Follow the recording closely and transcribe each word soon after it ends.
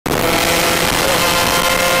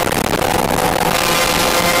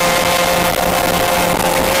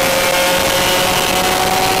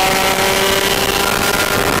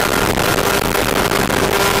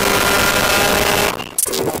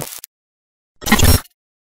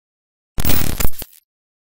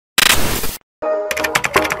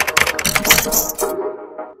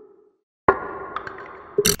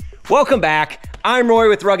Welcome back. I'm Roy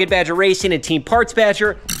with Rugged Badger Racing and Team Parts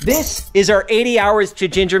Badger. This is our 80 hours to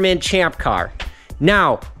Gingerman Champ Car.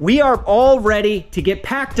 Now, we are all ready to get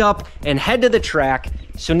packed up and head to the track.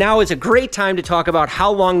 So now is a great time to talk about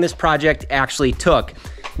how long this project actually took.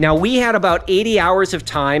 Now, we had about 80 hours of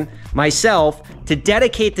time, myself, to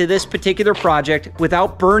dedicate to this particular project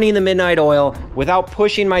without burning the midnight oil, without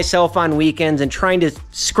pushing myself on weekends and trying to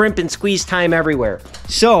scrimp and squeeze time everywhere.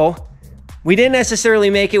 So, we didn't necessarily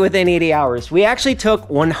make it within 80 hours. We actually took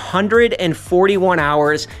 141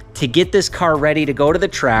 hours to get this car ready to go to the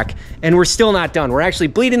track, and we're still not done. We're actually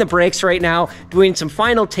bleeding the brakes right now, doing some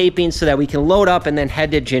final taping so that we can load up and then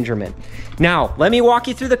head to Gingerman. Now, let me walk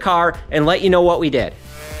you through the car and let you know what we did.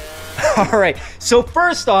 All right, so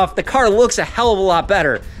first off, the car looks a hell of a lot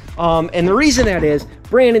better. And the reason that is,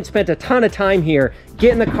 Brandon spent a ton of time here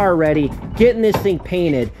getting the car ready, getting this thing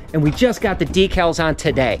painted, and we just got the decals on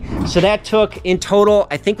today. So that took, in total,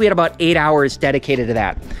 I think we had about 8 hours dedicated to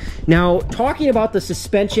that. Now, talking about the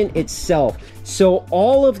suspension itself, so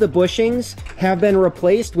all of the bushings have been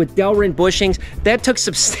replaced with Delrin bushings. That took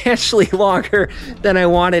substantially longer than I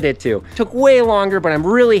wanted it to. Took way longer, but I'm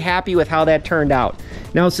really happy with how that turned out.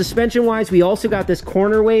 Now, suspension-wise, we also got this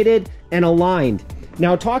corner weighted and aligned.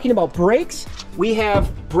 Now, talking about brakes, we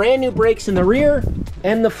have brand new brakes in the rear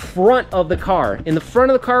and the front of the car. In the front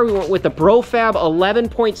of the car, we went with the BroFab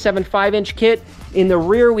 11.75-inch kit. In the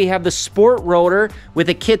rear, we have the Sport Rotor with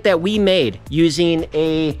a kit that we made using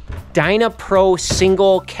a DynaPro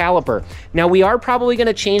single caliper. Now, we are probably going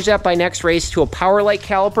to change that by next race to a Powerlight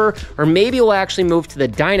caliper, or maybe we'll actually move to the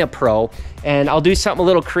DynaPro, and I'll do something a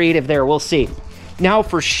little creative there. We'll see. Now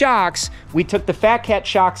for shocks, we took the Fat Cat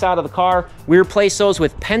shocks out of the car. We replaced those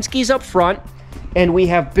with Penske's up front, and we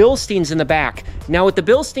have Bilsteins in the back. Now with the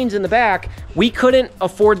Bilsteins in the back, we couldn't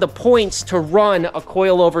afford the points to run a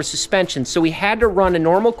coil-over suspension, so we had to run a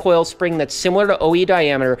normal coil spring that's similar to OE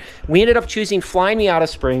diameter. We ended up choosing Flying Miata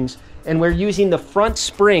springs, and we're using the front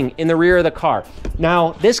spring in the rear of the car.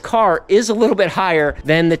 Now, this car is a little bit higher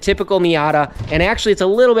than the typical Miata, and actually it's a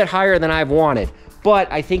little bit higher than I've wanted.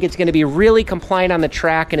 But I think it's going to be really compliant on the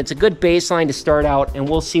track, and it's a good baseline to start out, and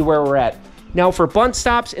we'll see where we're at. Now for bunt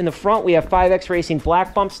stops, in the front we have 5X Racing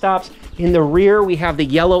black bump stops. In the rear we have the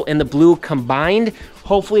yellow and the blue combined,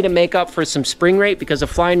 hopefully to make up for some spring rate, because a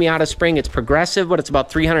Flying Miata spring, it's progressive, but it's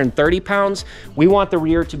about 330 pounds. We want the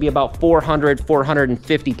rear to be about 400,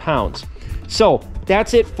 450 pounds. So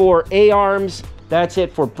that's it for A-arms, that's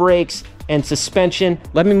it for brakes and suspension.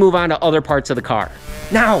 Let me move on to other parts of the car.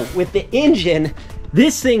 Now, with the engine,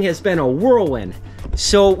 this thing has been a whirlwind.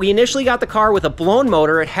 So we initially got the car with a blown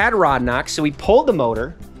motor. It had rod knocks, so we pulled the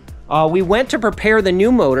motor. We went to prepare the new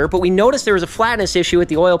motor, but we noticed there was a flatness issue with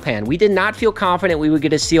the oil pan. We did not feel confident we would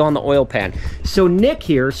get a seal on the oil pan. So Nick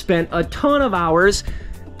here spent a ton of hours,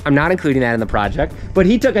 I'm not including that in the project, but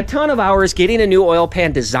he took a ton of hours getting a new oil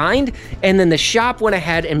pan designed, and then the shop went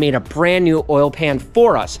ahead and made a brand new oil pan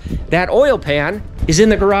for us. That oil pan is in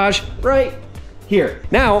the garage right here.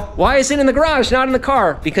 Now, why is it in the garage, not in the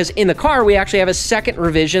car? Because in the car, we actually have a second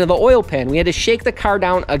revision of the oil pan. We had to shake the car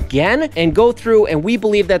down again and go through, and we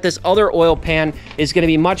believe that this other oil pan is gonna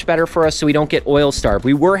be much better for us so we don't get oil starved.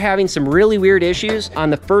 We were having some really weird issues on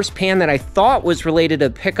the first pan that I thought was related to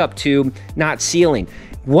the pickup tube not sealing.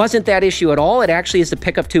 Wasn't that issue at all. It actually is the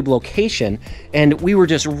pickup tube location, and we were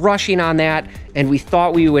just rushing on that, and we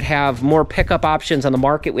thought we would have more pickup options on the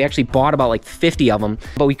market. We actually bought about like 50 of them,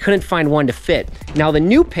 but we couldn't find one to fit. Now the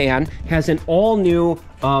new pan has an all new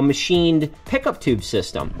machined pickup tube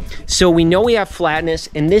system. So we know we have flatness,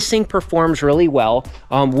 and this thing performs really well.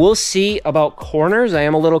 We'll see about corners. I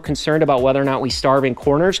am a little concerned about whether or not we starve in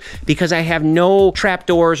corners, because I have no trap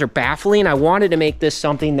doors or baffling. I wanted to make this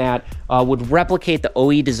something that would replicate the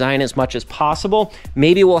OE design as much as possible.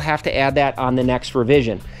 Maybe we'll have to add that on the next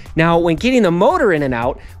revision. Now, when getting the motor in and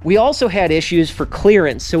out, we also had issues for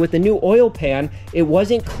clearance. So with the new oil pan, it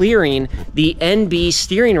wasn't clearing the NB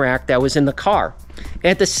steering rack that was in the car.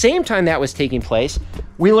 At the same time that was taking place,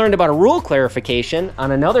 we learned about a rule clarification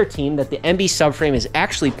on another team that the NB subframe is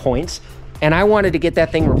actually points, and I wanted to get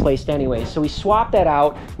that thing replaced anyway. So we swapped that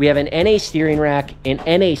out. We have an NA steering rack, an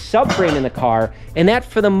NA subframe in the car, and that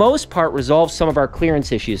for the most part resolves some of our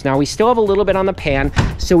clearance issues. Now we still have a little bit on the pan,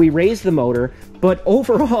 so we raised the motor, but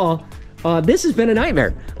overall, this has been a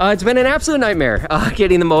nightmare. It's been an absolute nightmare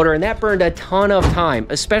getting the motor, and that burned a ton of time,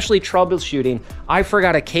 especially troubleshooting. I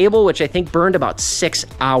forgot a cable, which I think burned about 6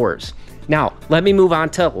 hours. Now, let me move on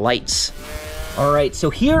to lights. All right, so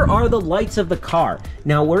here are the lights of the car.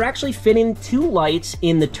 Now we're actually fitting 2 lights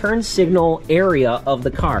in the turn signal area of the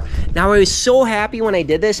car. Now I was so happy when I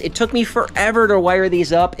did this. It took me forever to wire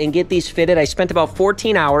these up and get these fitted. I spent about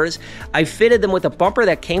 14 hours. I fitted them with a bumper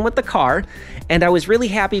that came with the car, and I was really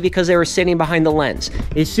happy because they were sitting behind the lens.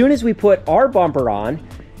 As soon as we put our bumper on,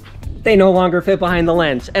 they no longer fit behind the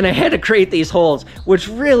lens, and I had to create these holes, which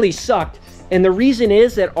really sucked. And the reason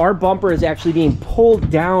is that our bumper is actually being pulled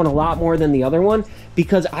down a lot more than the other one,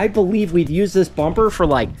 because I believe we've used this bumper for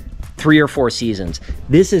like 3 or 4 seasons.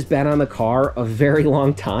 This has been on the car a very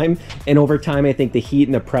long time, and over time I think the heat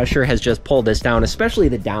and the pressure has just pulled this down, especially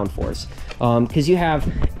the downforce, because you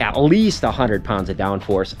have at least 100 pounds of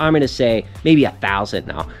downforce. I'm gonna say maybe 1,000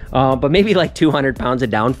 now, but maybe like 200 pounds of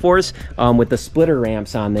downforce with the splitter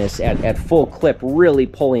ramps on this at full clip, really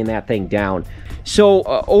pulling that thing down. So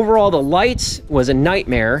overall, the lights was a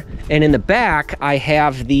nightmare, and in the back I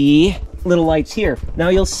have the little lights here. Now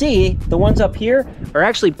you'll see the ones up here are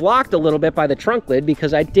actually blocked a little bit by the trunk lid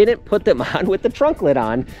because I didn't put them on with the trunk lid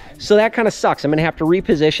on, so that kind of sucks. I'm gonna have to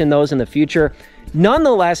reposition those in the future.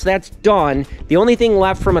 Nonetheless, that's done. The only thing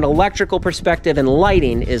left from an electrical perspective and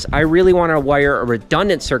lighting is I really want to wire a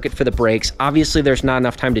redundant circuit for the brakes. Obviously there's not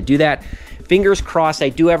enough time to do that. Fingers crossed, I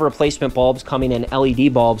do have replacement bulbs coming in,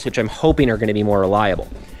 LED bulbs, which I'm hoping are going to be more reliable.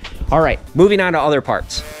 All right, moving on to other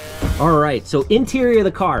parts. All right, so interior of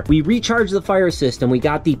the car, we recharged the fire system. We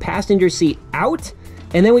got the passenger seat out,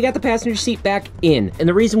 and then we got the passenger seat back in. And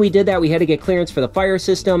the reason we did that, we had to get clearance for the fire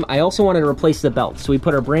system. I also wanted to replace the belts. So we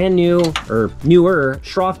put our brand new, or newer,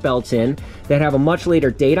 Schroff belts in that have a much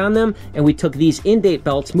later date on them. And we took these in-date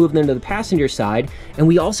belts, moved them to the passenger side. And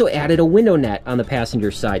we also added a window net on the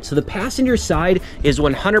passenger side. So the passenger side is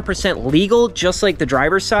 100% legal, just like the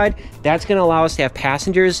driver's side. That's gonna allow us to have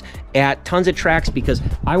passengers at tons of tracks, because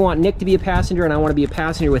I want Nick to be a passenger and I want to be a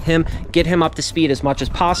passenger with him, get him up to speed as much as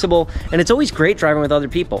possible. And it's always great driving with other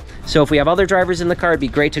people. So if we have other drivers in the car, it'd be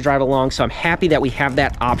great to drive along. So I'm happy that we have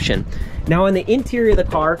that option. Now in the interior of the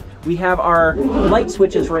car, we have our light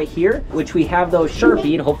switches right here, which we have those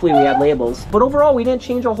Sharpied. Hopefully we had labels. But overall, we didn't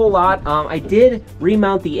change a whole lot. I did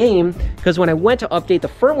remount the AIM, because when I went to update the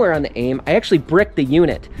firmware on the AIM, I actually bricked the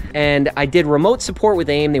unit. And I did remote support with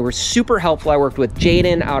AIM. They were super helpful. I worked with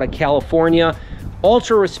Jaden out of California.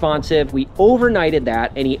 Ultra responsive. We overnighted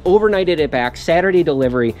that, and he overnighted it back Saturday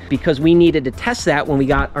delivery, because we needed to test that when we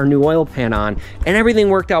got our new oil pan on, and everything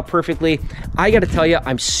worked out perfectly. I got to tell you,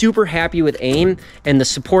 I'm super happy with AIM and the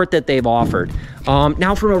support that they've offered.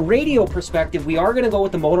 Now from a radio perspective, we are going to go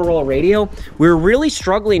with the Motorola radio. We're really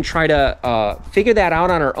struggling trying to figure that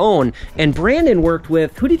out on our own, and Brandon worked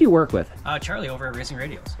with, who did you work with? Charlie over at Racing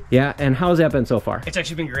Radios. Yeah, and how's that been so far? It's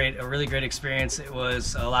actually been great, a really great experience. It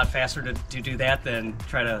was a lot faster to do that than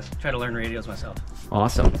try to learn radios myself.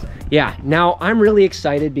 Awesome. Yeah, now I'm really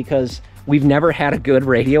excited because we've never had a good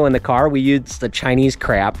radio in the car. We use the Chinese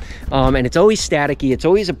crap, and it's always staticky. It's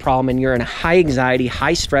always a problem, and you're in a high anxiety,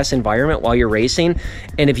 high stress environment while you're racing.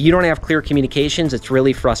 And if you don't have clear communications, it's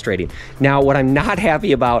really frustrating. Now, what I'm not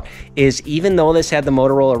happy about is, even though this had the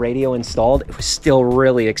Motorola radio installed, it was still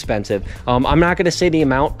really expensive. I'm not going to say the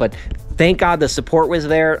amount, but thank God the support was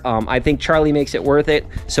there. I think Charlie makes it worth it.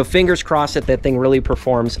 So fingers crossed that that thing really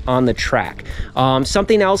performs on the track.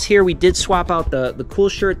 Something else here, we did swap out the cool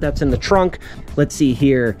shirt that's in the trunk. Let's see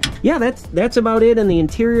here. Yeah, that's about it in the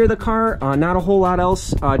interior of the car. Not a whole lot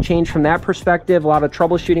else changed from that perspective. A lot of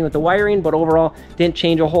troubleshooting with the wiring, but overall didn't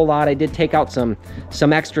change a whole lot. I did take out some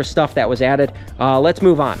extra stuff that was added. Let's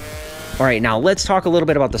move on. All right, now let's talk a little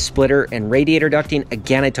bit about the splitter and radiator ducting.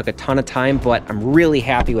 Again, I took a ton of time, but I'm really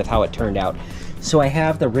happy with how it turned out. So I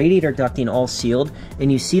have the radiator ducting all sealed,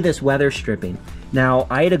 and you see this weather stripping. Now,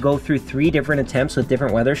 I had to go through 3 different attempts with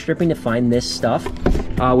different weather stripping to find this stuff,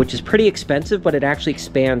 which is pretty expensive, but it actually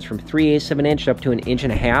expands from 3/8 of an inch up to 1.5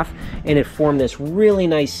 inches, and it formed this really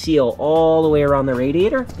nice seal all the way around the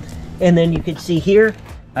radiator. And then you can see here,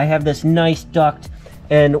 I have this nice duct.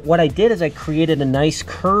 And what I did is I created a nice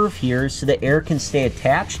curve here so the air can stay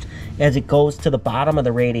attached as it goes to the bottom of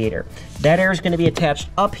the radiator. That air is going to be attached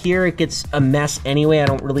up here. It gets a mess anyway. I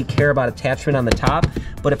don't really care about attachment on the top,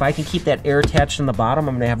 but if I can keep that air attached on the bottom,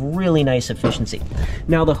 I'm going to have really nice efficiency.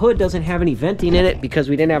 Now the hood doesn't have any venting in it because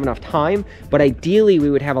we didn't have enough time, but ideally we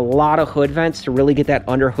would have a lot of hood vents to really get that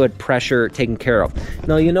under hood pressure taken care of.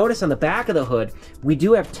 Now you'll notice on the back of the hood, we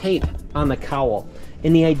do have tape on the cowl.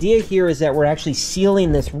 And the idea here is that we're actually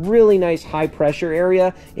sealing this really nice high pressure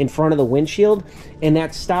area in front of the windshield, and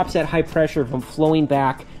that stops that high pressure from flowing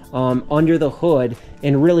back under the hood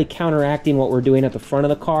and really counteracting what we're doing at the front of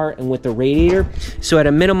the car and with the radiator. So at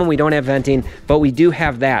a minimum, we don't have venting, but we do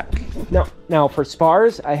have that. Now for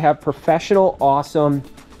spars, I have professional awesome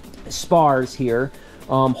spars here,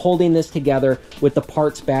 holding this together with the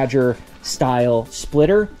Parts Badger style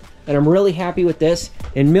splitter. And I'm really happy with this.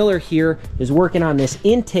 And Miller here is working on this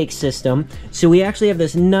intake system. So we actually have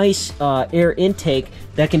this nice air intake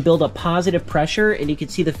that can build up positive pressure, and you can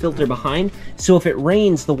see the filter behind. So if it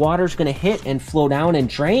rains, the water's gonna hit and flow down and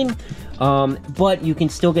drain, but you can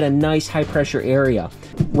still get a nice high pressure area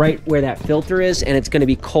right where that filter is, and it's gonna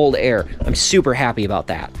be cold air. I'm super happy about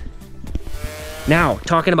that. Now,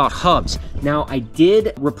 talking about hubs. Now, I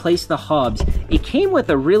did replace the hubs. It came with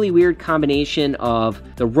a really weird combination of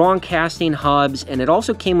the wrong casting hubs, and it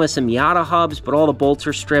also came with some Miata hubs, but all the bolts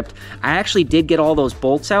are stripped. I actually did get all those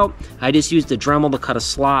bolts out. I just used a Dremel to cut a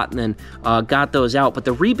slot and then got those out, but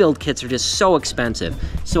the rebuild kits are just so expensive.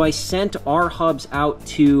 So I sent our hubs out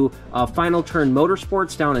to Final Turn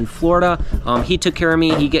Motorsports down in Florida. He took care of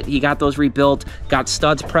me. He got those rebuilt, got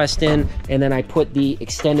studs pressed in, and then I put the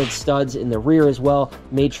extended studs in the rear as well,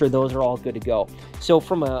 made sure those are all good to go. So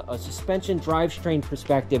from a suspension drivetrain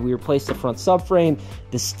perspective, we replaced the front subframe,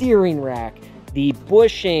 the steering rack, the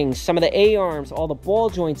bushings, some of the A-arms, all the ball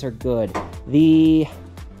joints are good. The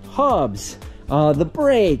hubs, the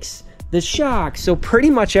brakes, the shocks. So pretty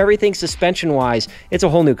much everything suspension-wise, it's a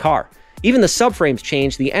whole new car. Even the subframes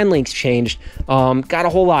changed, the end links changed, got a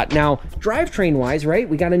whole lot. Now, drivetrain-wise, right,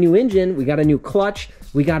 we got a new engine, we got a new clutch,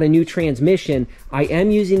 we got a new transmission. I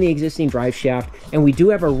am using the existing drive shaft, and we do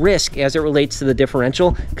have a risk as it relates to the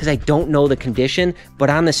differential because I don't know the condition, but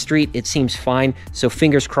on the street, it seems fine. So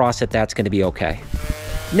fingers crossed that that's gonna be okay.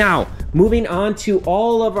 Now, moving on to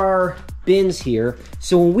all of our bins here.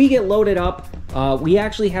 So when we get loaded up, we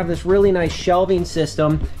actually have this really nice shelving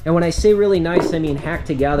system. And when I say really nice, I mean hacked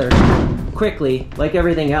together quickly, like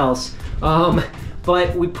everything else.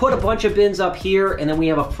 But we put a bunch of bins up here, and then we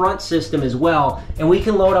have a front system as well. And we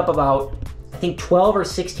can load up about, I think 12 or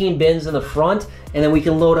 16 bins in the front, and then we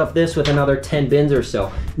can load up this with another 10 bins or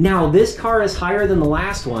so. Now, this car is higher than the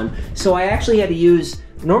last one, so I actually had to use,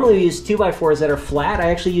 normally we use 2x4s that are flat.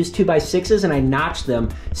 I actually use 2x6s, and I notched them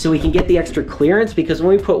so we can get the extra clearance, because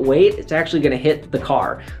when we put weight, it's actually gonna hit the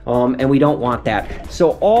car, and we don't want that.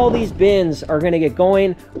 So all these bins are gonna get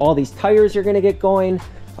going, all these tires are gonna get going,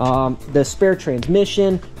 the spare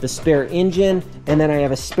transmission, the spare engine, and then I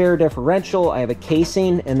have a spare differential, I have a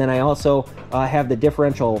casing, and then I also have the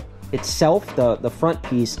differential itself, the front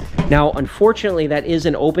piece. Now, unfortunately, that is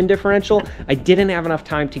an open differential. I didn't have enough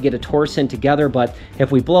time to get a torsion together, but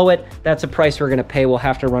if we blow it, that's a price we're gonna pay. We'll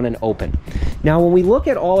have to run an open. Now, when we look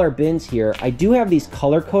at all our bins here, I do have these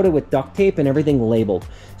color-coded with duct tape and everything labeled.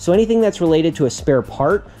 So anything that's related to a spare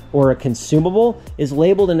part or a consumable is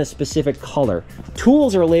labeled in a specific color.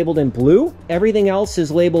 Tools are labeled in blue. Everything else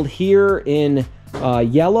is labeled here in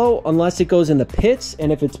yellow, unless it goes in the pits,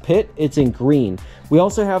 and if it's pit, it's in green. We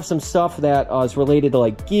also have some stuff that is related to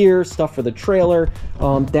like gear, stuff for the trailer,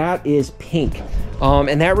 that is pink.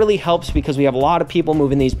 And that really helps because we have a lot of people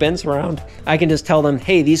moving these bins around. I can just tell them,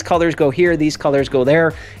 hey, these colors go here, these colors go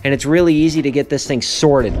there, and it's really easy to get this thing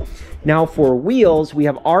sorted. Now for wheels, we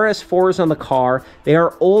have RS4s on the car. They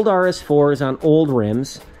are old RS4s on old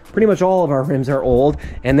rims. Pretty much all of our rims are old,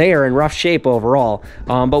 and they are in rough shape overall.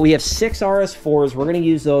 But we have 6 RS4s. We're gonna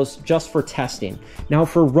use those just for testing. Now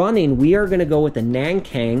for running, we are gonna go with the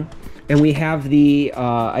Nankang, and we have the,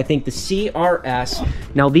 I think the CRS.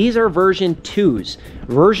 Now these are version 2s.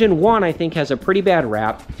 Version 1, I think, has a pretty bad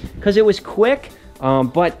rap because it was quick,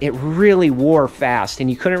 but it really wore fast, and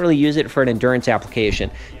you couldn't really use it for an endurance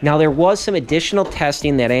application. Now, there was some additional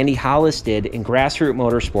testing that Andy Hollis did in Grassroots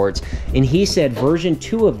Motorsports, and he said version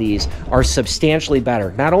 2 of these are substantially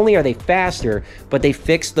better. Not only are they faster, but they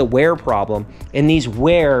fixed the wear problem, and these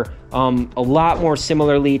wear a lot more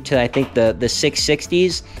similarly to, I think, the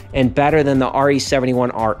 660s, and better than the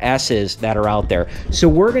RE71 RSs that are out there. So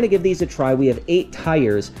we're gonna give these a try. We have 8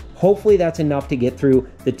 tires. Hopefully that's enough to get through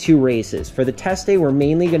the 2 races. For the test day, we're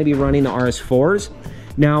mainly gonna be running the RS4s.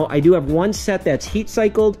 Now, I do have one set that's heat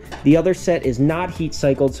cycled. The other set is not heat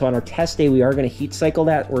cycled, so on our test day, we are gonna heat cycle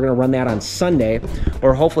that. We're gonna run that on Sunday,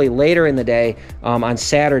 or hopefully later in the day on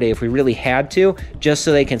Saturday if we really had to, just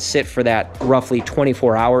so they can sit for that roughly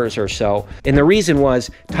 24 hours or so. And the reason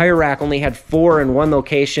was, tire rack only had 4 in one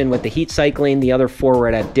location with the heat cycling, the other 4 were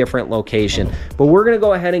at a different location. But we're gonna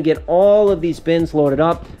go ahead and get all of these bins loaded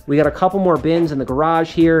up. We got a couple more bins in the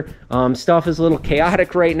garage here. Stuff is a little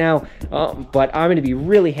chaotic right now, but I'm gonna be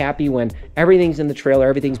really happy when everything's in the trailer,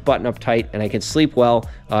 everything's buttoned up tight, and I can sleep well,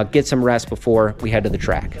 get some rest before we head to the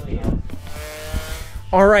track.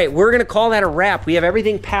 All right, we're gonna call that a wrap. We have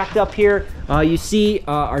everything packed up here. You see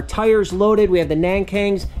our tires loaded. We have the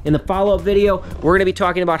Nankangs in the follow-up video. We're gonna be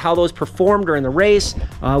talking about how those performed during the race.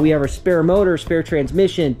 We have our spare motor, spare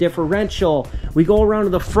transmission, differential. We go around to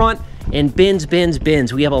the front and bins.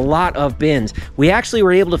 We have a lot of bins. We actually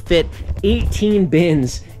were able to fit 18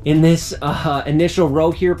 bins in this initial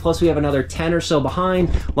row here, plus we have another 10 or so behind,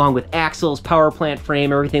 along with axles, power plant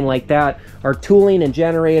frame, everything like that. Our tooling and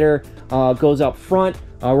generator goes up front.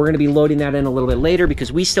 We're gonna be loading that in a little bit later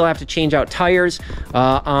because we still have to change out tires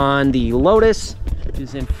on the Lotus, which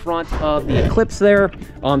is in front of the Eclipse there.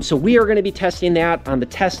 So we are gonna be testing that on the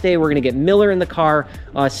test day. We're gonna get Miller in the car,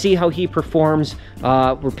 see how he performs.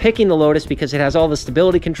 We're picking the Lotus because it has all the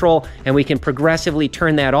stability control and we can progressively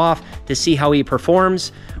turn that off to see how he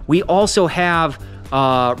performs. We also have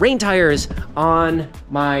rain tires on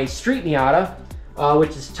my street Miata,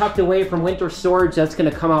 which is tucked away from winter storage. That's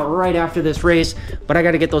gonna come out right after this race, but I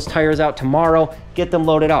gotta get those tires out tomorrow, get them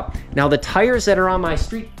loaded up. Now the tires that are on my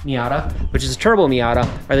street Miata, which is a turbo Miata,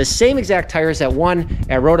 are the same exact tires that won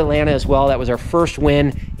at Road Atlanta as well. That was our first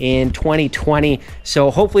win in 2020.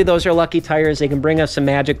 So hopefully those are lucky tires. They can bring us some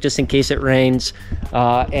magic just in case it rains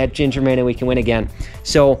at Gingerman and we can win again.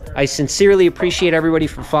 So I sincerely appreciate everybody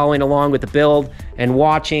for following along with the build and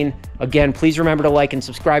watching. Again, please remember to like and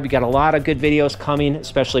subscribe. We got a lot of good videos coming,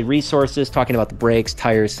 especially resources, talking about the brakes,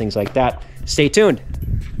 tires, things like that. Stay tuned.